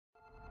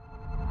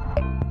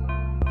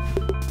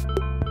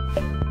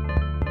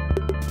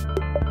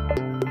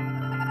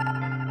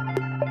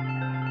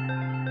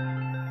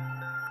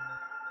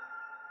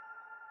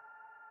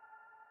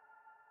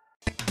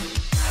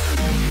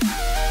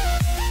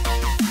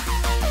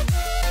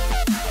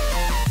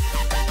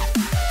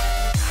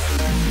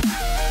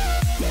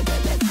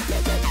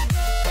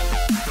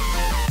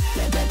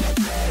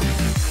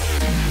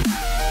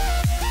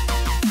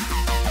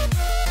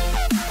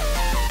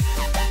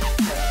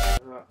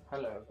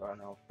Right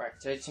now, back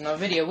to another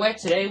video where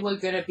today we're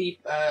going to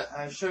be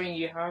showing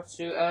you how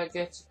to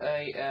get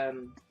a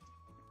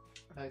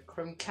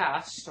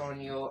Chromecast on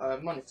your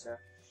monitor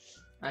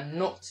and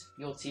not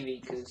your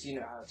TV, because you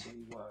know how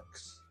TV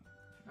works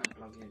and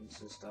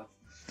plugins and stuff.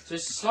 So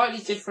it's slightly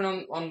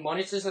different on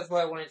monitors. That's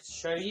why I wanted to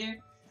show you.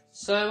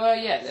 So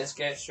yeah, let's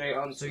get straight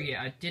on. So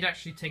yeah, I did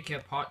actually take it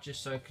apart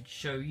just so I could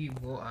show you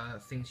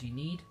what things you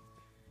need.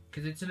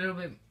 Because it's a little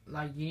bit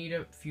like you need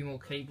a few more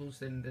cables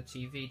than the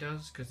TV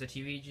does, because the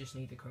TV just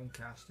need the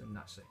Chromecast and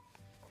that's it.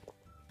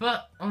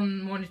 But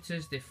on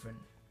monitors, different.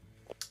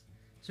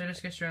 So let's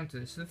get straight on to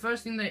this. So the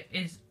first thing that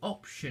is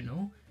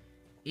optional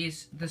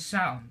is the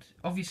sound.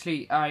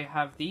 Obviously, I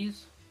have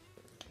these,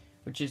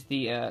 which is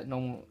the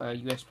normal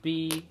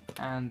USB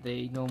and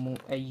the normal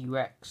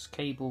AUX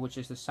cable, which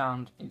is the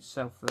sound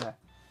itself there.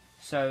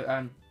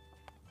 So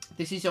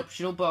this is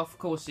optional, but of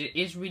course it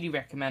is really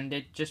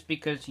recommended, just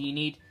because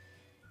you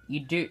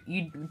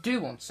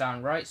do want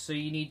sound, right? So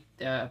you need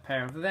a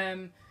pair of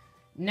them.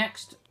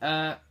 Next,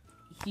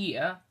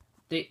 here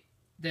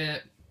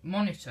the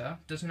monitor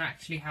doesn't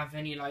actually have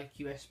any like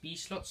USB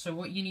slots, so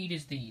what you need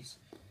is these.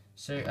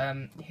 So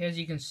here, as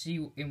you can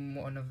see in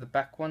one of the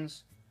back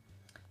ones,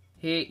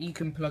 here you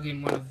can plug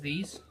in one of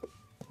these,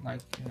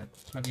 like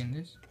plug in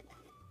this,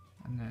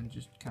 and then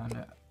just kind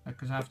of,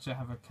 because I have to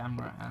have a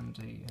camera and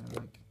a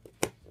like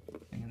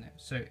thing in there.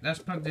 So that's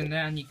plugged in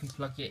there, and you can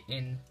plug it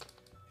in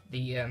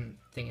the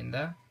thing in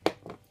there,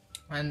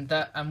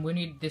 and we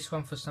need this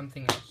one for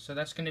something else. So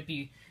that's going to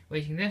be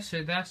waiting there.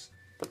 So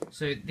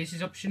this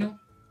is optional.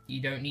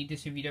 You don't need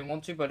this if you don't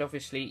want to, but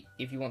obviously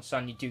if you want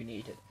sound, you do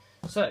need it.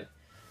 So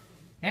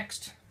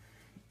next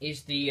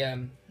is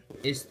the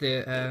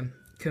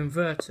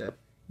converter.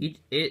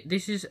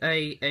 This is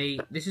only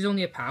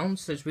 £1,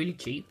 so it's really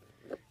cheap.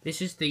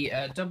 This is the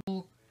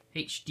double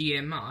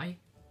HDMI,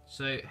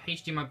 so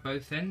HDMI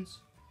both ends.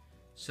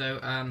 So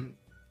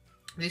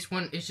this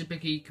one is just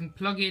because you can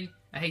plug in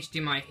a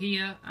HDMI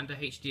here and a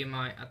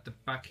HDMI at the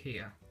back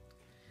here,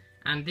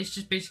 and this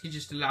just basically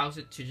just allows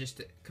it to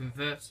just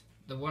convert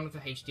one of the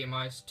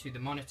HDMIs to the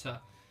monitor,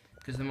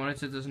 because the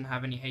monitor doesn't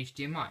have any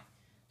HDMI.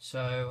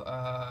 So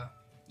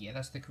yeah,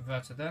 that's the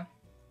converter there.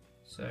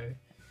 So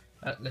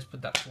let's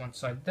put that to one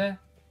side there.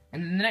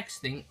 And the next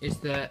thing is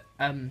the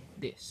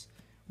this,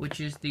 which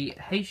is the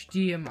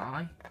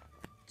HDMI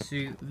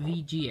to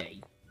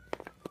VGA.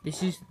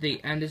 This is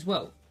and as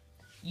well,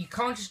 you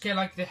can't just get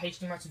like the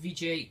HDMI to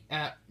VGA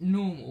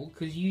normal,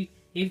 because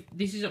if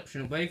this is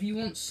optional. But if you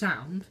want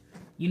sound,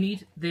 you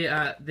need the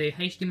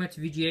HDMI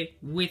to VGA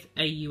with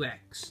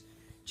AUX,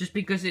 just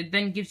because it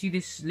then gives you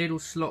this little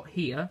slot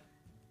here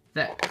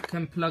that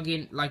can plug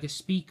in like a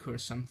speaker or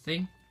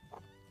something,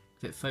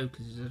 if it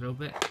focuses a little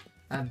bit.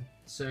 And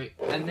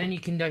then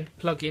you can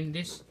plug in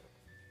this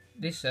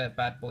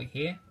bad boy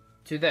here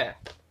to there.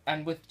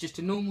 And with just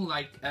a normal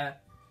like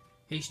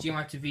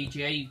HDMI to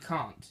VGA, you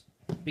can't,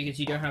 because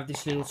you don't have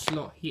this little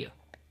slot here.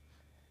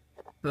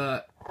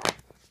 But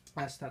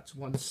that's that to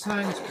one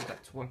side. Let's put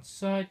that to one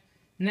side.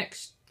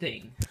 Next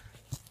thing,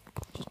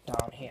 just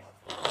down here.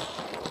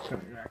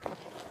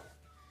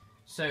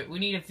 So we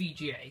need a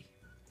VGA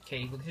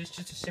cable. This is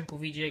just a simple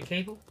VGA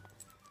cable.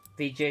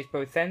 VGA is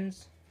both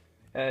ends.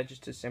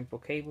 Just a simple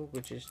cable,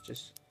 which is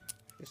just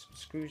this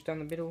screws down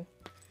the middle.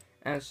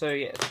 And so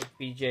yeah, it's a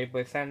VGA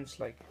both ends,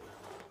 like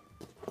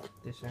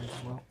this end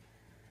as well.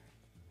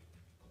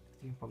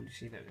 You can probably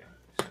see that there.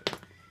 So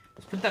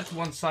let's put that to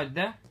one side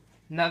there.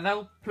 Now that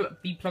will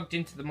be plugged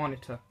into the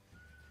monitor.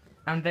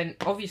 And then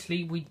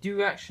obviously we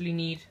do actually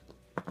need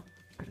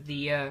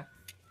the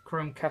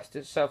Chromecast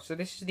itself. So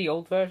this is the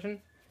old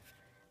version,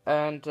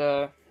 and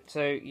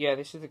so yeah,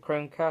 this is the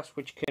Chromecast,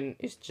 which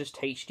is just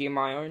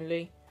HDMI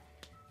only,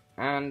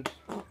 and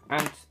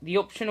the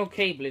optional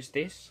cable is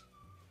this.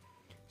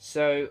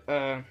 So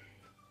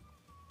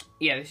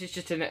yeah, this is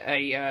just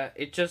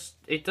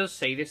it does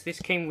say this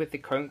came with the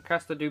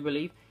Chromecast, I do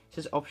believe. It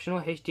says optional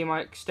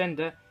HDMI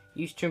extender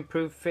used to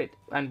improve fit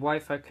and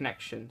Wi-Fi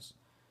connections.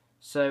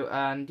 So,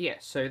 and yeah,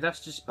 so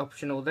that's just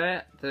optional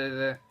there.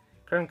 The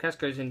Chromecast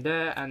goes in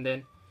there, and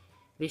then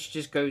this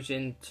just goes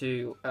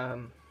into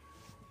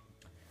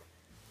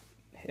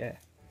here,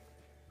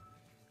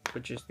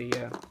 which is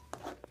the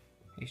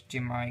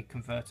HDMI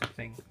converter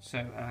thing.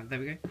 So there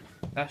we go.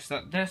 That's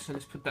that there. So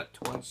let's put that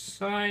to one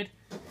side.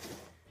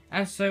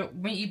 And so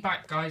meet you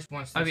back, guys.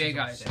 Once this is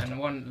guys, and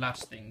one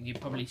last thing. You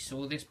probably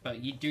saw this,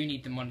 but you do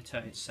need the monitor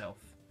itself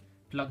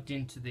plugged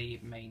into the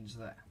mains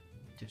there.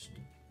 Just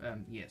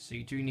yeah, so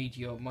you do need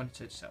your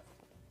monitor itself.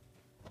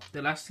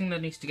 The last thing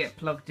that needs to get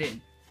plugged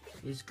in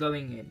is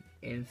going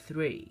in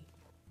 3,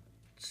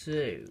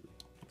 2,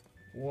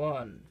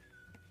 1.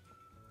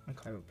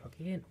 Okay, we'll plug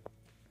it in.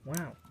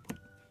 Wow.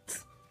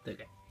 There we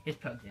go. It's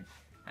plugged in.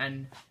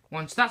 And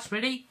once that's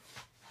ready,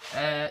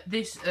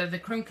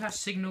 the Chromecast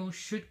signal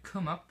should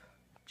come up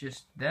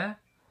just there,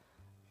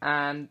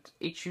 and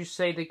it should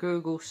say the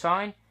Google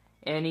sign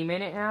any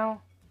minute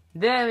now.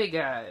 There we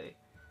go.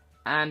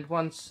 And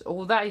once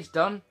all that is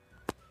done,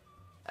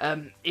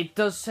 it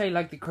does say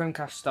like the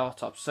Chromecast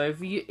startup. So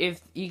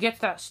if you get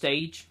to that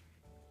stage,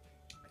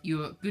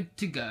 you're good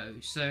to go.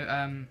 So,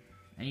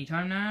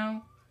 anytime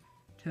now,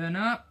 turn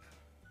up.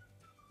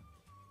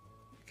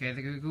 Okay,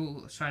 the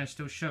Google sign is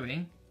still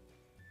showing.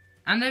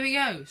 And there we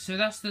go. So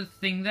that's the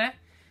thing there.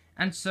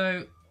 And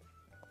so,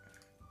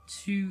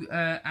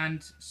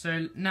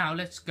 now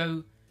let's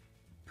go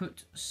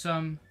put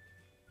some,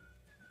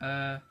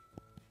 so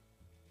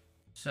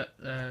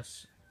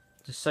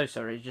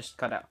sorry, just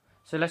cut out.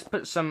 So let's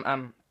put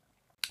some,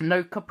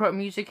 no copyright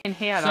music in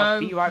here, and I'll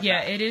be right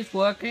back. It is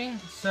working.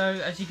 So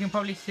as you can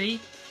probably see,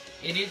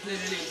 it is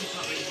literally, you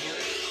can't really hear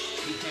it.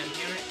 You can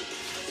hear it.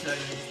 So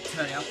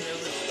turn it up a little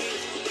bit.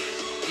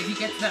 If you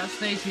get to that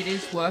stage, it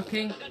is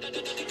working.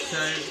 So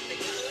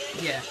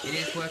yeah, it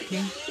is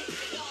working.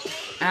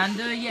 And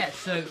yeah,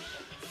 so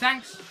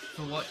thanks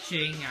for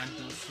watching, and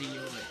we'll see you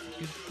later.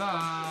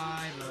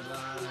 Goodbye. Bye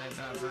bye.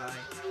 Bye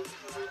bye.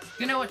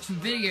 Gonna watch some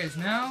videos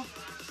now,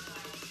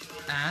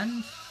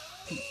 and